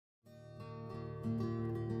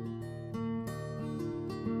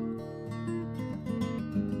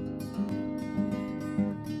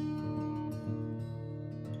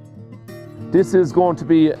This is going to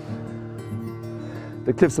be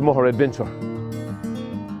the Cliffs of Moher adventure.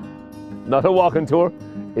 Not a walking tour,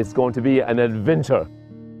 it's going to be an adventure.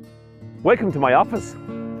 Welcome to my office.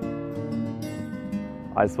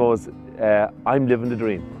 I suppose I'm living the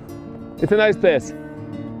dream. It's a nice place.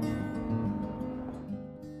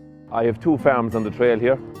 I have 2 farms on the trail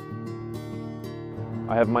here.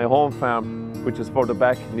 I have my home farm, which is further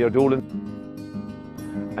back near Doolin.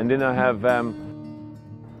 And then I have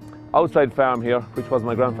outside farm here, which was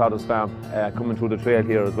my grandfather's farm, coming through the trail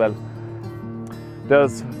here as well.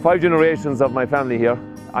 There's 5 generations of my family here.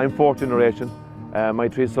 I'm 4th generation. My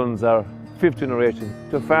 3 sons are 5th generation.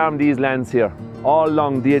 To farm these lands here, all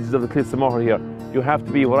along the edges of the Cliffs of Moher here, you have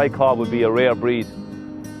to be what I call would be a rare breed.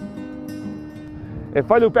 If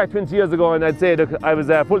I look back 20 years ago and I'd say that I was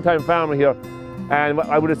a full-time farmer here, and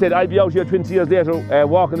I would have said I'd be out here 20 years later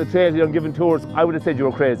walking the trail here and giving tours, I would have said you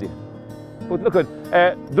were crazy. But look at,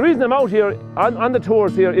 the reason I'm out here on the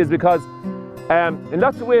tours here is because in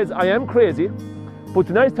lots of ways I am crazy, but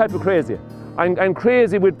a nice type of crazy. I'm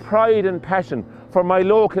crazy with pride and passion for my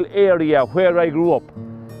local area where I grew up,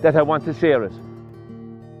 that I want to share it.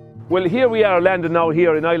 Well, here we are landing now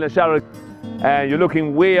here in Island Sharrock, and you're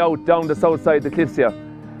looking way out down the south side of the cliffs here.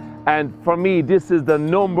 And for me, this is the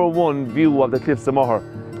 #1 view of the Cliffs of Moher.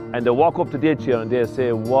 And they walk up to the edge here and they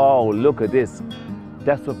say, wow, look at this.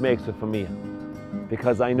 That's what makes it for me.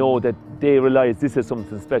 Because I know that they realize this is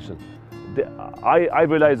something special. I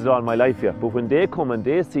realized it all my life here, but when they come and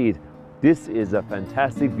they see it, this is a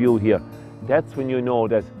fantastic view here. That's when you know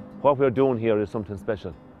that what we're doing here is something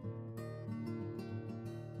special.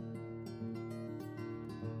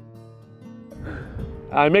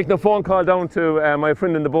 I'm making a phone call down to my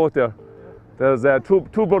friend in the boat there. There's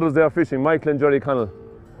two brothers there fishing, Michael and Jerry Connell.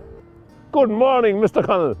 Good morning, Mr.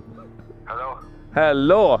 Connell. Hello.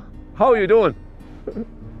 Hello. How are you doing?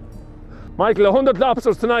 Michael, 100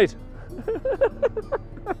 lobsters tonight. It's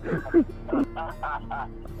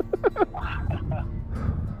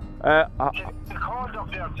cold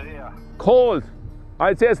up there today. Cold?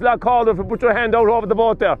 I'd say it's a lot colder if you put your hand out over the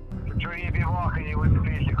boat there. Sure, you'd be walking, you wouldn't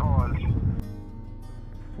feel the cold.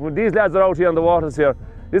 When these lads are out here on the waters here,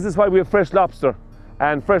 this is why we have fresh lobster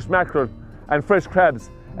and fresh mackerel and fresh crabs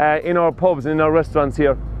in our pubs and in our restaurants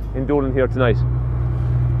here in Doolin here tonight.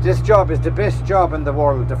 This job is the best job in the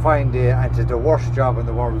world, the fine day, and it's the worst job in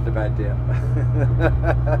the world, the bad day.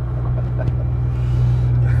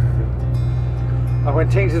 And when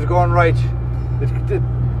things is going right,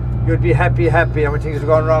 you'd be happy, and when things are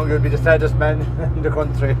going wrong, you'd be the saddest man in the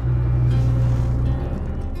country.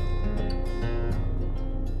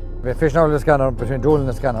 We've been fishing out of the scanner, between Doolin and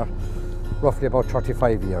the scanner, roughly about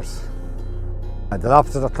 35 years. And the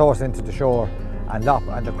lobsters are close into the shore, and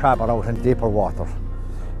the crab are out in deeper water.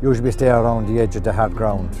 Usually we stay around the edge of the hard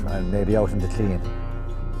ground and maybe out in the clean.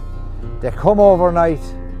 They come overnight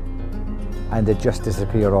and they just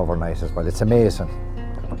disappear overnight as well. It's amazing.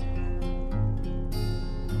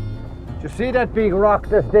 Do you see that big rock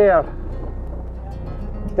that's there?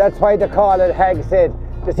 That's why they call it Hag's Head.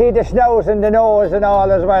 You see the snout and the nose and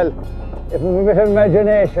all as well. If we have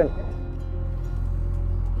imagination.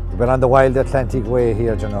 We're on the wild Atlantic way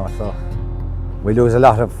here, you know, so we lose a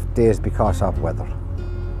lot of days because of weather.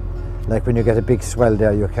 Like when you get a big swell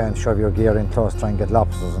there, you can't shove your gear in close, try and get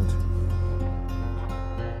lobsters. And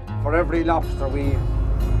for every lobster we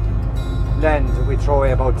land, we throw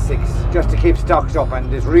away about 6, just to keep stocks up, and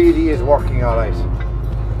this really is working all right.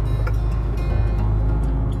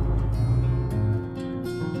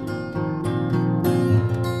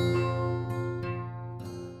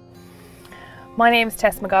 My name's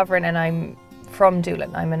Tess McGovern and I'm from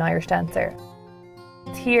Doolin. I'm an Irish dancer.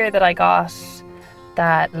 It's here that I got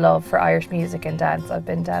that love for Irish music and dance. I've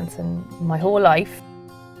been dancing my whole life.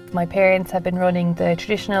 My parents have been running the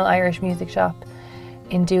traditional Irish music shop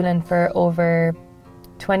in Doolin for over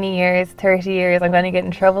 20 years, 30 years. I'm going to get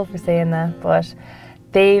in trouble for saying that, but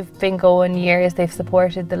they've been going years. They've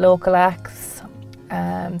supported the local acts.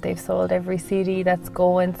 They've sold every CD that's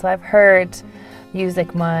going, so I've heard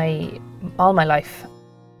music all my life.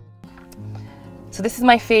 So this is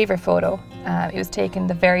my favourite photo. It was taken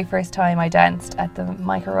the very first time I danced at the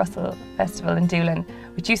Michael Russell Festival in Doolin,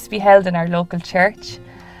 which used to be held in our local church.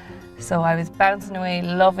 So I was bouncing away,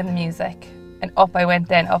 loving the music, and up I went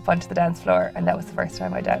then, up onto the dance floor, and that was the first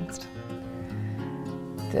time I danced.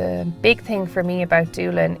 The big thing for me about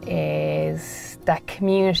Doolin is that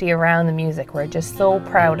community around the music. We're just so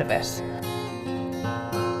proud of it.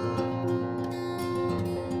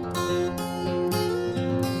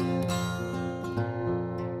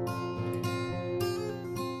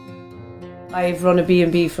 I've run a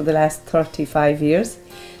B&B for the last 35 years.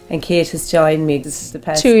 And Kate has joined me this the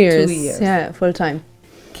past 2 years. 2 years. Yeah, full time.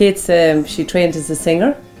 Kate's she trained as a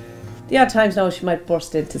singer. The odd times now she might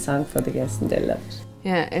burst into song for the guests and they'll love it.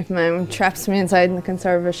 Yeah, if Mum traps me inside in the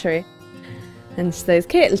conservatory and she says,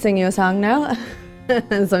 Kate will sing you a song now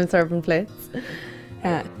as I'm serving plates.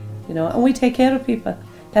 Yeah. You know, and we take care of people.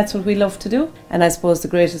 That's what we love to do. And I suppose the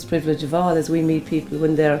greatest privilege of all is we meet people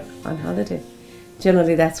when they're on holiday.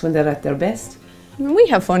 Generally that's when they're at their best. We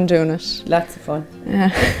have fun doing it. Lots of fun.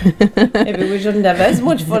 Yeah. Maybe we shouldn't have as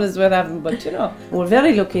much fun as we're having, but you know. We're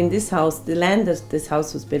very lucky in this house. The land that this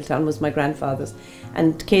house was built on was my grandfather's.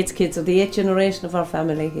 And Kate's kids are the 8th generation of our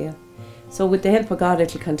family here. So with the help of God,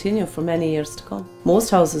 it'll continue for many years to come.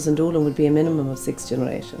 Most houses in Doolin would be a minimum of 6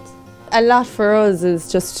 generations. A lot for us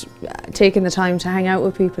is just taking the time to hang out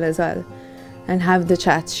with people as well and have the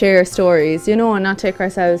chat, share stories, you know, and not take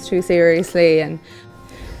ourselves too seriously. And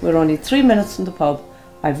we're only 3 minutes from the pub.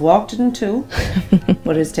 I've walked it in 2,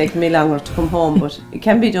 but it's taken me longer to come home, but it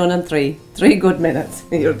can be done in 3 good minutes.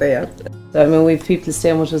 You're there. So, I mean, we've people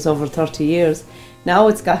staying with us over 30 years. Now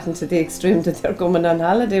it's gotten to the extreme that they're coming on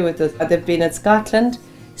holiday with us. They've been at Scotland,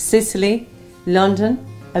 Sicily, London,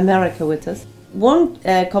 America with us. One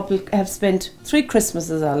couple have spent 3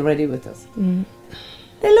 Christmases already with us. Mm.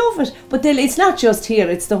 They love it, but it's not just here,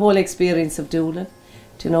 it's the whole experience of Doolin.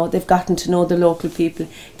 You know, they've gotten to know the local people.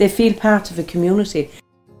 They feel part of a community.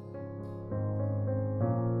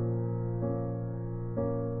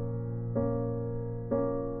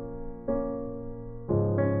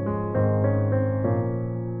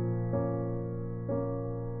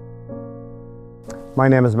 My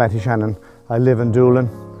name is Matty Shannon. I live in Doolin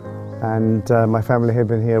and my family have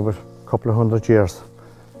been here for a couple of 100 years.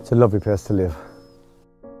 It's a lovely place to live.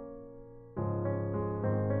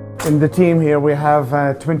 In the team here we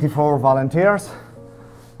have 24 volunteers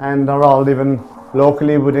and they're all living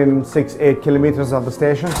locally within 6-8 kilometres of the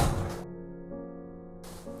station.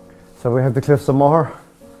 So we have the cliffs of Moher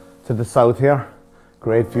to the south here,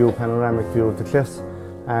 great view, panoramic view of the cliffs,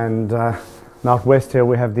 and northwest here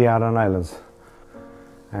we have the Aran Islands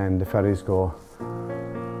and the ferries go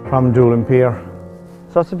from Doolin Pier.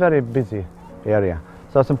 So it's a very busy area.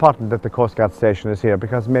 So it's important that the Coast Guard station is here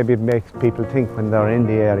because maybe it makes people think when they're in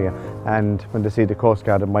the area and when they see the Coast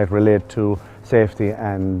Guard it might relate to safety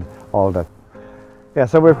and all that. Yeah,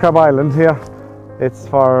 so we have Crab Island here. It's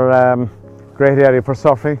for great area for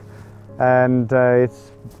surfing and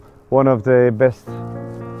it's one of the best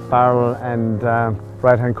barrel and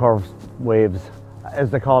right hand curve waves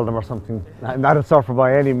as they call them or something. Not a surfer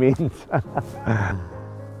by any means.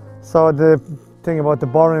 So the thing about the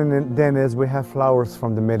Burren then is we have flowers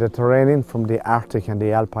from the Mediterranean, from the Arctic and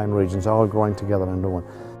the Alpine regions all growing together into one.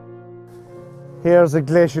 Here's a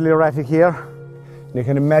glacial erratic here. You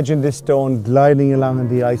can imagine this stone gliding along in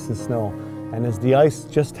the ice and snow. And as the ice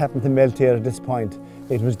just happened to melt here at this point,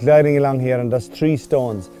 it was gliding along here and there's 3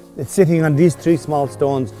 stones. It's sitting on these 3 small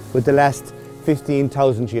stones with the last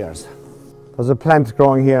 15,000 years. There's a plant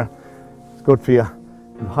growing here, it's good for you.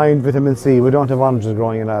 Behind vitamin C, we don't have oranges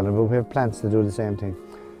growing in Ireland, but we have plants that do the same thing.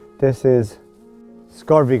 This is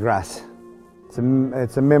scurvy grass. It's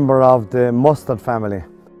a member of the mustard family.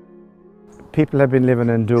 People have been living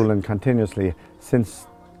in Doolin continuously since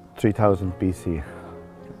 3000 BC.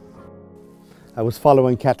 I was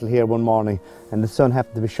following cattle here one morning and the sun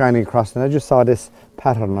happened to be shining across and I just saw this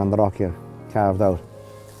pattern on the rock here, carved out.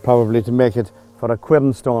 Probably to make it for a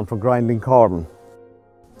quern stone for grinding corn.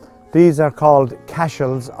 These are called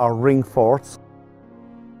cashels or ring forts.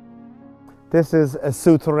 This is a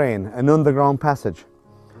souterrain, an underground passage.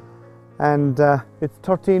 And it's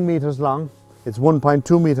 13 metres long. It's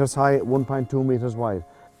 1.2 metres high, 1.2 metres wide.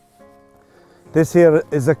 This here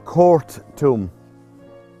is a court tomb.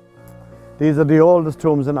 These are the oldest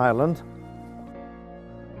tombs in Ireland.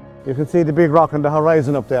 You can see the big rock on the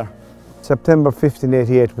horizon up there. September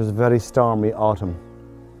 1588 was a very stormy autumn.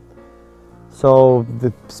 So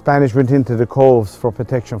the Spanish went into the coves for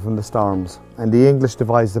protection from the storms and the English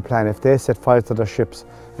devised a plan. If they set fire to their ships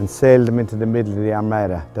and sailed them into the middle of the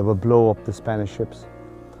Armada, they would blow up the Spanish ships.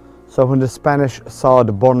 So when the Spanish saw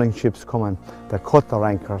the burning ships coming, they cut their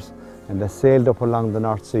anchors and they sailed up along the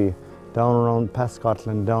North Sea, down around past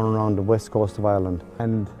Scotland, down around the west coast of Ireland.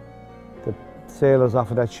 And the sailors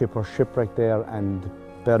off of that ship were shipwrecked there and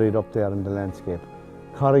buried up there in the landscape.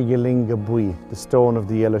 Corrigalinga Bui, the stone of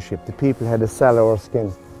the yellow ship. The people had a sallower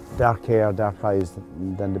skin, dark hair, dark eyes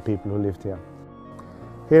than the people who lived here.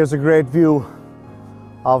 Here's a great view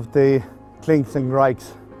of the clinks and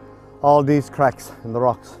grikes, all these cracks in the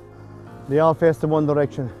rocks. They all face in one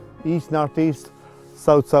direction, east, northeast,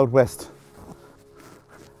 south, southwest.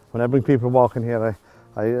 When I bring people walking here,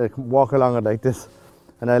 I walk along it like this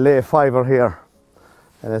and I lay a fiver here.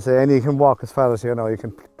 And I say, and you can walk as far as you know, you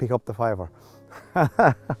can pick up the fiver.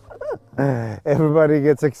 Everybody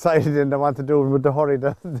gets excited and they want to do it, but the hurry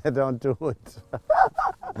they don't do it.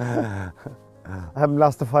 I haven't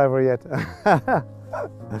lost a fiver yet.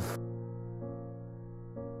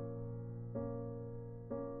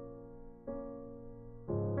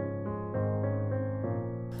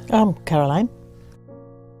 I'm Caroline.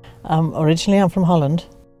 Originally I'm from Holland.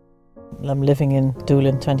 I'm living in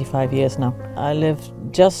Doolin 25 years now. I live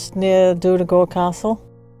just near Doolin Castle.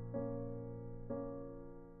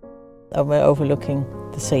 We're overlooking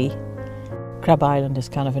the sea. Crab Island is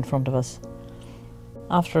kind of in front of us.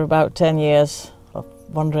 After about 10 years of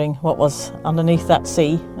wondering what was underneath that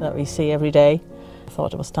sea that we see every day, I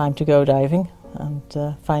thought it was time to go diving and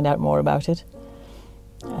find out more about it.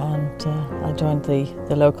 And I joined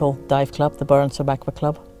the local dive club, the Burren Aqua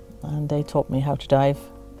Club, and they taught me how to dive.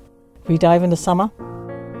 We dive in the summer.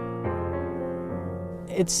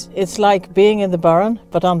 It's like being in the Burren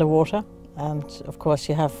but underwater, and of course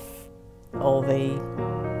you have all the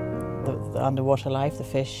underwater life, the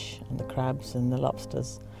fish and the crabs and the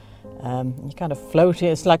lobsters. You kind of float,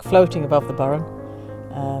 it's like floating above the Burren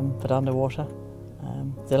but underwater.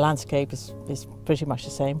 The landscape is pretty much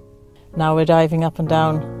the same. Now we're diving up and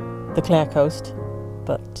down the Clare coast,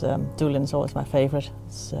 but Doolin is always my favourite.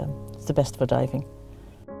 It's the best for diving.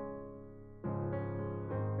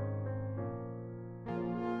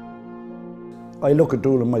 I look at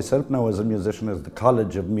Doolin myself now as a musician as the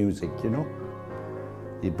college of music, you know.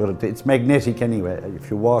 But it's magnetic anyway. If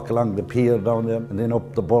you walk along the pier down there and then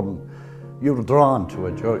up the Burren, you're drawn to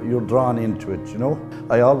it, you're drawn into it, you know.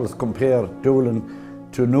 I always compare Doolin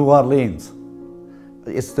to New Orleans.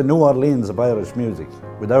 It's the New Orleans of Irish music,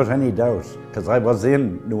 without any doubt, because I was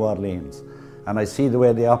in New Orleans and I see the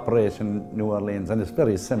way they operate in New Orleans, and it's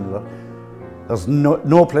very similar. There's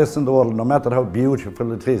no place in the world, no matter how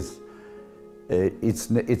beautiful it is,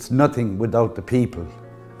 it's nothing without the people.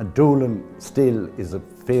 And Doolin still is a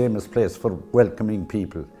famous place for welcoming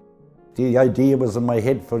people. The idea was in my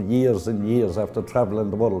head for years and years after traveling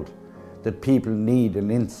the world, that people need an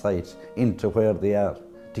insight into where they are,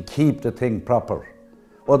 to keep the thing proper.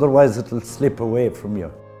 Otherwise it'll slip away from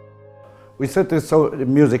you. We set this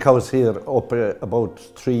music house here up about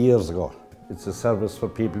 3 years ago. It's a service for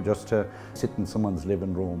people just to sit in someone's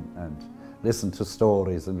living room and listen to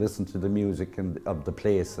stories and listen to the music of the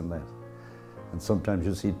place and that. And sometimes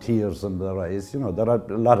you see tears in their eyes. You know, there are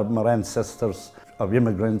a lot of them are ancestors of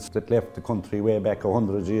immigrants that left the country way back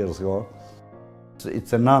 100 years ago.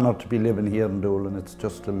 It's an honour to be living here in Doolin. It's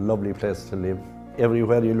just a lovely place to live.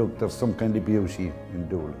 Everywhere you look, there's some kind of beauty in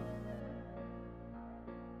Doolin.